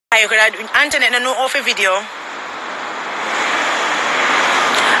you could have Antoinette no off a video.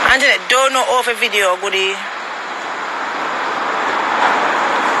 Antoinette don't know off a video, goodie.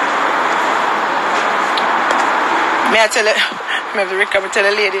 May I tell it? Maybe Rick, I'm tell a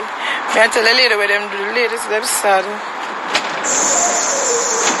lady. May I tell a lady where them do the ladies, them sad.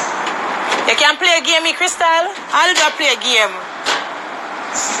 You can play a game, Crystal? I'll do play a game.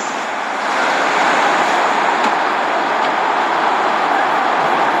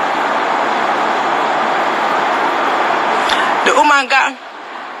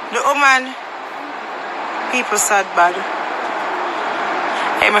 The woman, people sad bad.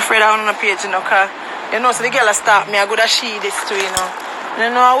 I'm afraid I'm on a page, you know, cause you know, so the girl start me, I go to she this too, you know. And I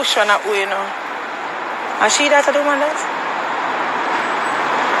know I wish one that way, you know. And she that the woman that?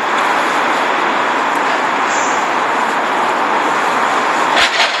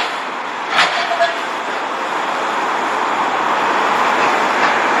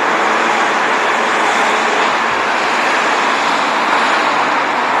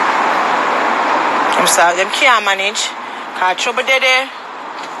 I'm sorry, them can't manage. Cause trouble there.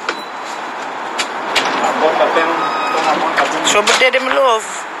 Trouble there, them love.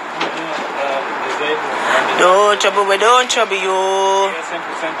 Don't trouble, we don't trouble you.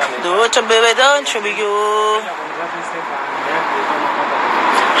 Don't trouble, we don't trouble you.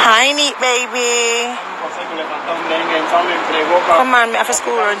 Hi, neat baby. Come on, me after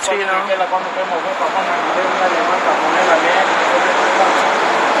school run too, you know.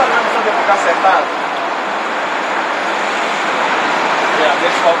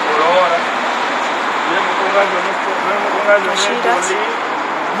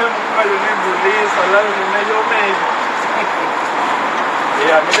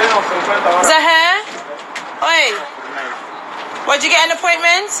 Is that her? Oi. What, you get an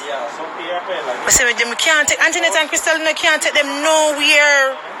appointment? Yeah, some people. Listen, we can't take Antoinette and Crystal, no, can't take them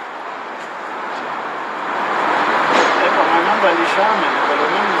nowhere.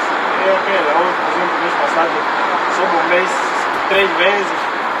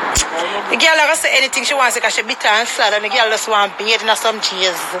 The girl never say anything she wants because she bitter and sad, and the girl just want to bathe in some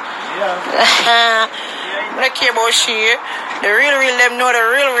cheese. Yeah. I don't care about she. The real, them know the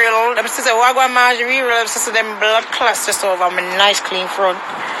real. Them sister wagwan marge, real, them sister them blood clots just over my nice clean front.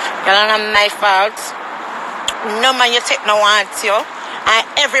 Girl, and I'm knife out. No man you take no want you. And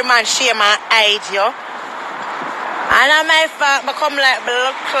every man shame and hide you. And I'm my fault, become like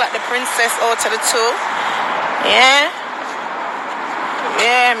blood clot, the princess out of the two. Yeah.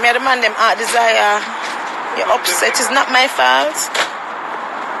 Yeah, me the man them heart desire. You're upset, it's not my fault.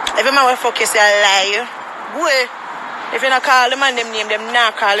 Every man will focus you lie. Boy, if you not call the man them name, them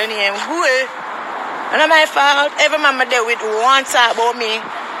not call the name. Boy. And not my fault. Every man I deal with one talk about me.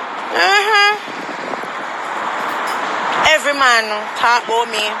 Every man talk about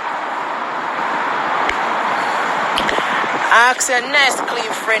me. I ask a nice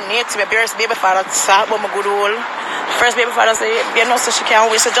clean friend here to be a baby father to talk about my good old. First baby father say, you know, so she can't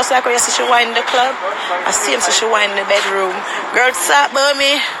wait. So just like when you see she wine in the club, I see him so she wine in the bedroom. Girl, talk about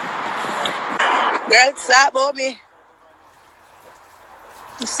me. Girl, talk about me.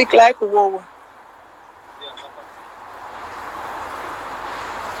 You sick like whoa.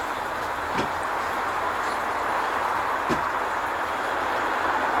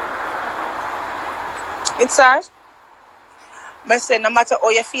 It's sad. I say no matter how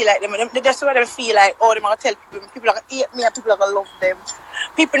you feel like them, that's what they feel like. Oh, they're going to tell people are going to hate me and people are going to love them.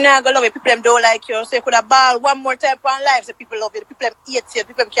 People not going to love you, people them don't like you. So you could have ball one more time on life, so people love you. People them hate you,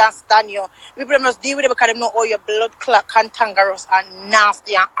 people them can't stand you. People them must deal with it because they know all your blood clot, cantankerous and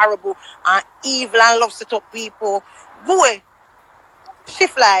nasty and horrible and evil and love set up people. Boy, she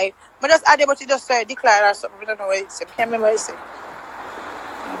fly. I just add about it, just declare or something. I don't know what it said. I can't remember what it said.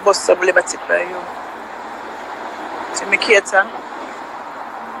 Bust some liberty for you. To make it, huh?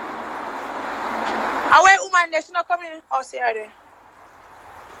 I wait, woman, there. She not coming. Oh, see her there.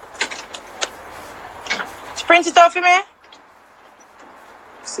 She print it out for me.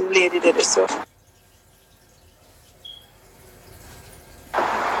 See the lady there, so. Is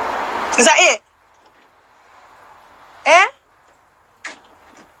that it? Eh?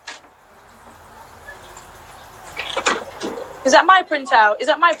 Is that my printout? Is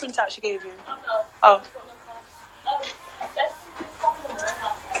that my printout she gave you? Oh.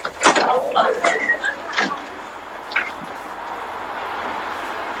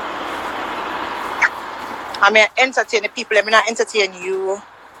 I mean, entertain the people. I mean, not entertain you.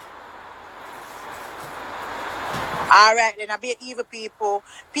 All right, then I be evil people.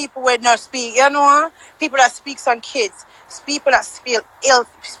 People will not speak, you know? People that speaks on kids. People that speak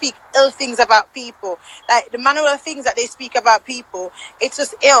ill things about people. Like the manual things that they speak about people, it's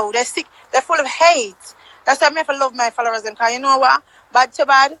just ill. They're sick. They're full of hate. That's why I never love my followers. And you know what? Bad to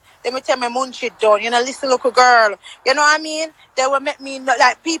bad, they will tell me Munchy down. You know, listen, little girl. You know what I mean? They will make me not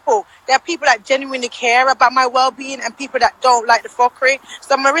like people. There are people that genuinely care about my well-being and people that don't like the fuckery.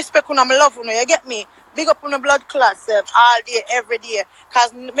 So I'm respect when I'm love when you get me. Big up on the blood clot all day, every day.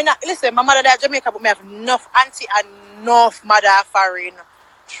 Cause me not listen, my mother that Jamaica, but me have enough auntie and enough mother foreign.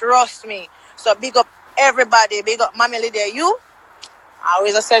 Trust me. So big up everybody, big up Mommy Lydia. You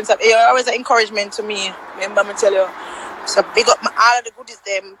always a sense of always an encouragement to me. Remember me tell you. So big up all of the goodies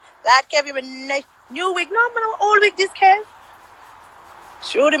them. That Kevin a nice new wig. No man, old wig this Kev.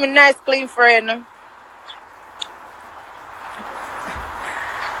 Show them a nice clean friend.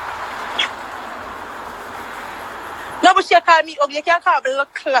 No, but she call me ugly. You can't call me a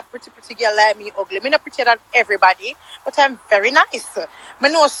little pretty girl like me ugly. Me not pretty than everybody, but I'm very nice. My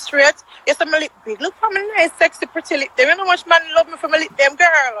nose straight. Yes, I'm a lip big. Look how my nice, sexy, pretty lip. Them. You know how much man love me for my lip them,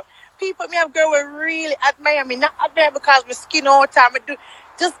 girl. People, me have girl will really admire me. Not admire because my skin all the time. I do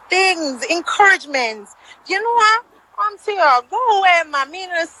just things, encouragements. You know what? I'm saying, go away, man. Me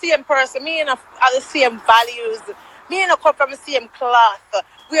and the same person. Me and the same values. Me and I come from the same cloth.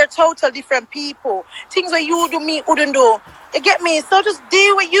 We are total different people. Things that you do, me wouldn't do. You get me? So just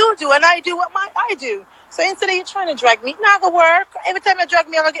do what you do, and I do what I do. So instead of you trying to drag me, it's not gonna work. Every time you drag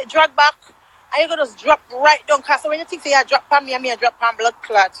me, I'm gonna get dragged back. And you're gonna just drop right down. Cause so when you think you drop on me, and me drop on blood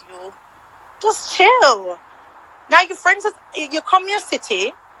clot you. Just chill. Now your friends, you come in your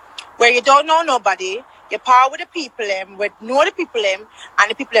city where you don't know nobody. You power with the people them, with know the people them,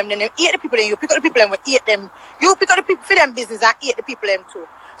 and the people them, then you eat the people them, you pick up the people them, we eat them. You pick up the people for them business and eat the people them too.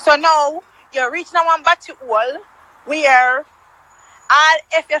 So now you're reaching a one battle wall where all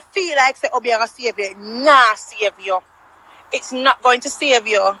if you feel like say, oh, you're gonna save you, nah save you. It's not going to save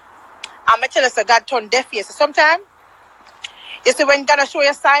you. I'm gonna tell you so God turn deaf ears. So sometimes you see when God will show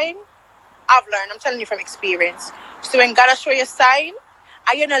you a sign, I've learned, I'm telling you from experience. So when God will show you a sign,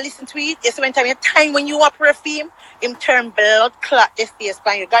 and you not listen to it, you see when you operate for him turn blood clot deaf ears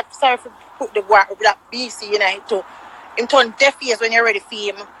by you. God sorry for put the word with that BC in too. Him turn deaf ears when you're ready for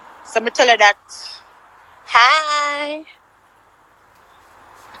him. So I'm tell you that hi.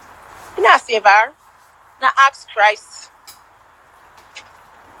 You not save her. Now ask Christ.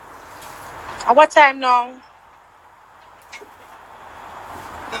 At what time now?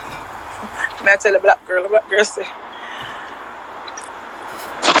 May I tell a black girl say.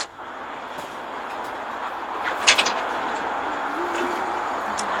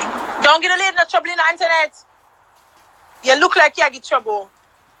 Don't get a lady no trouble in the internet. You look like you get trouble.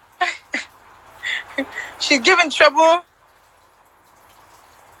 She's giving trouble.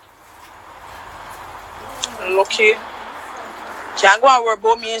 Lucky. Can't go and worry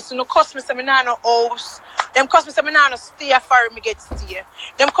about me. So no cost me some no house. Them cost me some no stay for me get stay.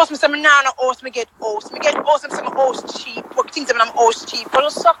 Them cost me some no house me get house. Me get house some house cheap. But things them house cheap. But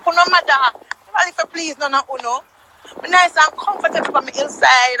suck no matter. If you please no uno. Me nice and comfortable for me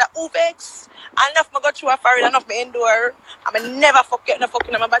inside the Uvex. Enough me go through a foreign, enough me endure. I never forget no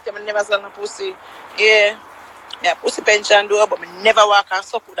fucking on my body. I never sell no pussy. Yeah, pussy pension do, but me never walk and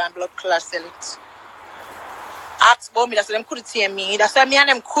suck with and blood class sell it. Ask about me, that's why them couldn't see me. That's why me and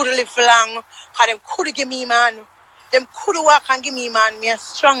them could live long. Cause them could give me man. Them could walk and give me man. Me a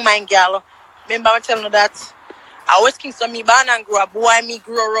strong mind girl. Remember I telling you that? I always think so me born and grow up. Boy me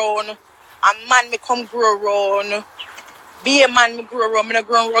grow around. A man me come grow around. Be a man me grow around. Me not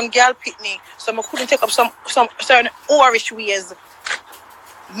grow around girl pick me. So I couldn't take up some certain Irish ways.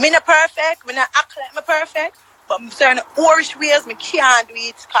 Me not perfect. Me not act like me perfect. But certain Irish ways me can't do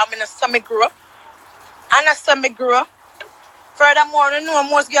it. Cause me not see me grow. And I saw me grow. Furthermore, you know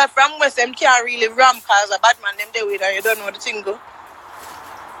most girls from West them can't really ram cause a bad man them they with and you don't know the thing go.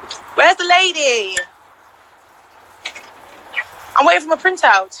 Where's the lady? I'm waiting for my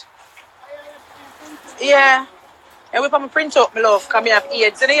printout. Yeah. And wait for my printout, my love, because I have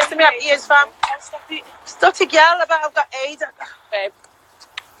AIDS. And you see me have AIDS, fam? Study girl, I've got AIDS.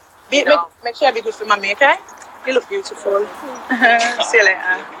 Babe, make sure I be good for mommy, okay? You look beautiful. See you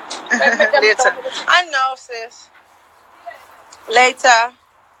later. Later. I know, sis. Later.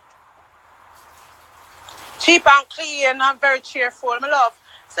 Cheap and clean and very cheerful, my love.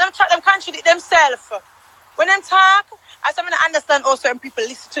 So them contradict themselves. When them talk, I don't understand also when people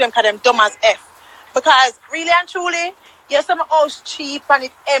listen to them because them dumb as F. Because really and truly, yes, some house cheap and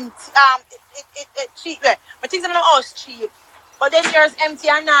it's empty. It cheap. But things in the house cheap. But then yours empty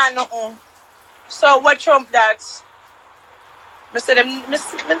and nothing. So what trump that? I said them,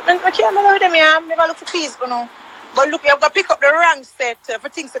 I can't know them here. I'm never look for peace, you know. But look, you've got to pick up the wrong set for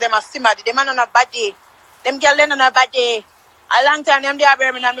things to them as somebody. Them are on a bad day. Them girls on a bad day. A long time them there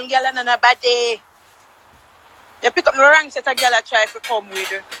Birmingham, them girls on a bad day. You pick up the wrong set of girls that try to come with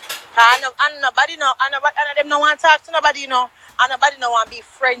you. And nobody know, and them no want to talk to nobody, you know. And nobody no want to be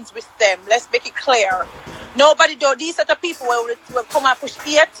friends with them. Let's make it clear. Nobody do. These set of people will come and push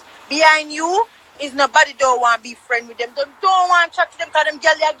hate behind you. Is nobody don't want to be friend with them. Don't want to chat to them because them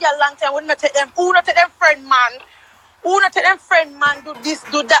girl long time. Who not take them? Who not take them friend man? Who not take them friend man? Do this,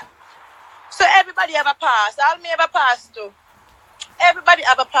 do that. So everybody have a pass. All me have a pass too. Everybody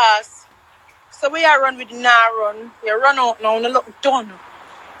have a pass. So we are run with now run. We run out now. We look done.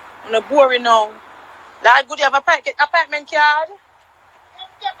 We boring now. That good. You have a apartment card.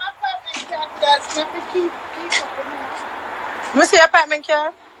 Get my apartment card. That's not the keep up. You see apartment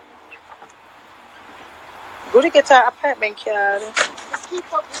card? Go to get our apartment card. Just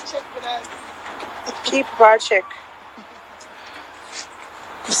keep up the check with us. Keep up our check.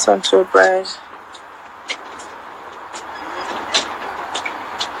 This one too bright.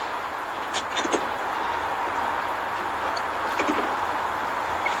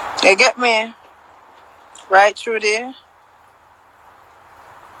 You get me? Right through there.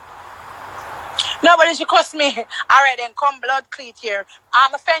 Nobody should cuss me. Alright then, come blood cleat here.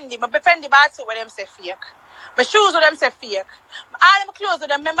 I'm offended. I'm offended by it when them say fake. My shoes with them say fake. All them clothes with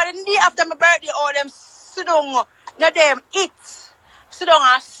them. Remember the day after my birthday, all them sit down. No them eat. Sit down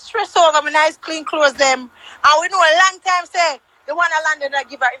and stress over my nice clean clothes them. And we know a long time say the one I landed and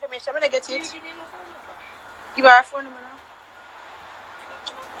give her information. I'm gonna get it. Give her a phone number now.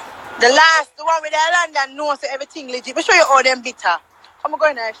 The one with the London knows everything legit. But show you all them bitter. I'm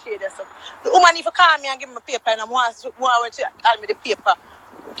going to share this up. The woman if you call me and give me a paper and I want to tell me the paper.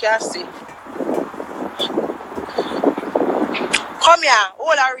 You can see. Come here,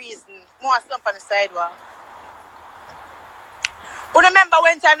 all a reason. More slump on the sidewalk. But remember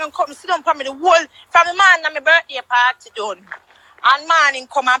when time don't come, sit down for me the whole from the man and my birthday party done. And morning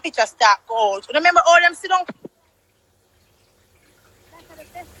come and picture start go out. Remember all them sit down.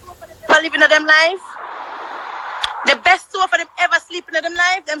 Ever living in them life. The best two of them ever sleeping in them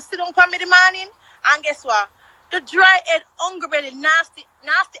life. Them sit down for me the morning. And guess what? The dry head, hungry belly, nasty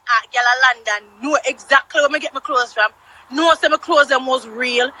art girl of London know exactly where I get my clothes from. Know some my clothes them was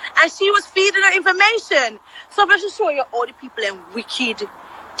real. And she was feeding her information. So I should show you all the people them wicked.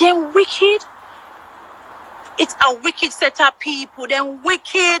 Them wicked. It's a wicked set of people. Them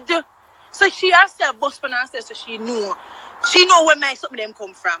wicked. So she herself bust on herself so she knew. She know where my something them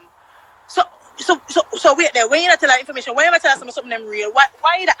come from. So wait there. When you not tell her information, why you not tell her something them real?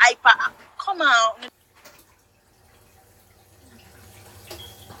 Why the iPad? Come on.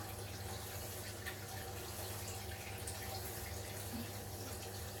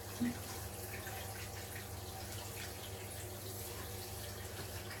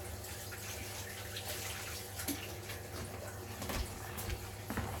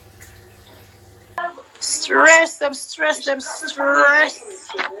 Stress them.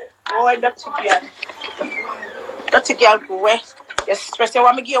 Oh, dirty girl, boy. You stress. You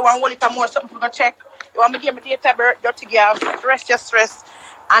want me to give you 1 liter more something for check? You want me to give me date of birth? Dirty girl. Stress.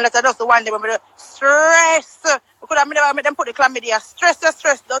 And that's just the one day when we stress. Because I never make them put the chlamydia.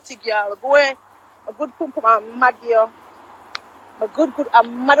 Stress, dirty girl, boy. A good pump, I'm mad girl. A good,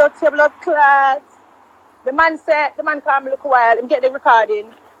 I'm mad out your blood clot. The man called me look a while and get the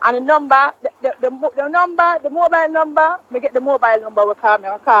recording. And the number, the mobile number, me get the mobile number we call me,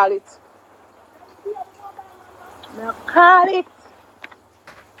 I call it. I call it.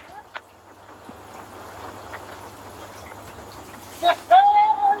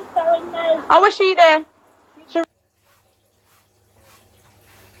 How was she there? She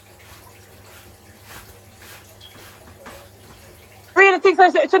really thinks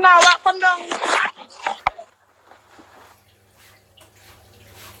I should now walk from down.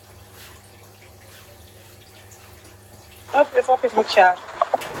 Up is my child.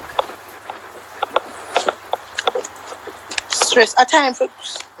 Stress. A time for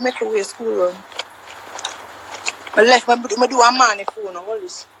make away school run. I left my do a man phone all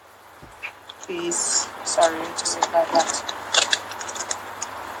this. Please. Sorry to say like that.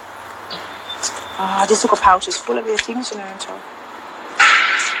 This little pouch is full of your things, you know, and so.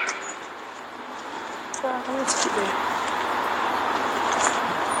 Let's keep it.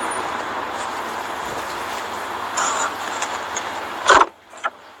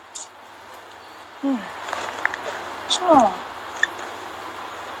 Sure.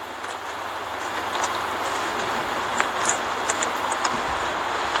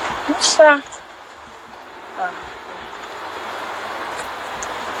 What's that?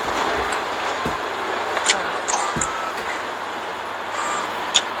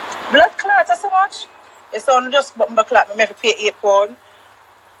 It's only just button back like me pay £8.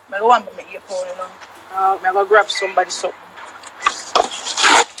 I don't want to make £8, you know. I'm gonna grab somebody something.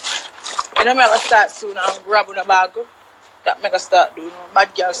 And I'm gonna start soon and grab a bag. That I'm gonna start doing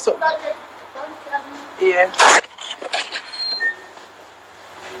bad girl something. Yeah.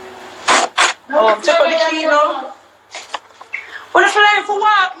 Check out the key now. What if you like for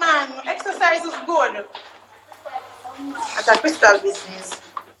walk, man? Exercise is good. That's a crystal business.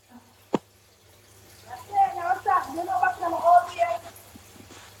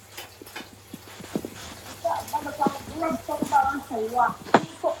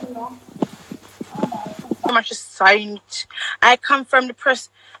 How much is signed? I come from the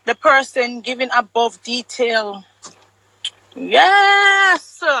person giving above detail.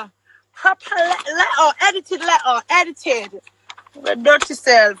 Yes, proper letter, edited. The dirty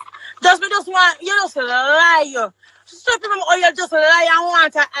self. Just me just want you just lie. Stop him or you just lie and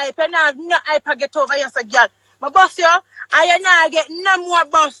want a hype and have no hype and get over yes a girl. My boss you, I not get no more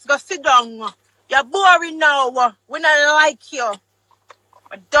boss. Go sit down. You're boring now. We not like you.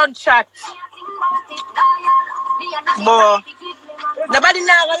 Don't chat. Boy. Nobody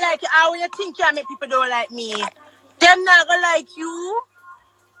not gonna like you. How you think you make people don't like me? Them not gonna like you.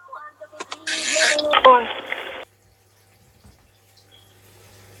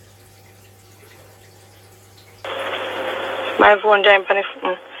 My phone jump on the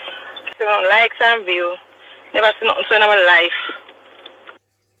phone. Likes and view. Never see nothing so in my life.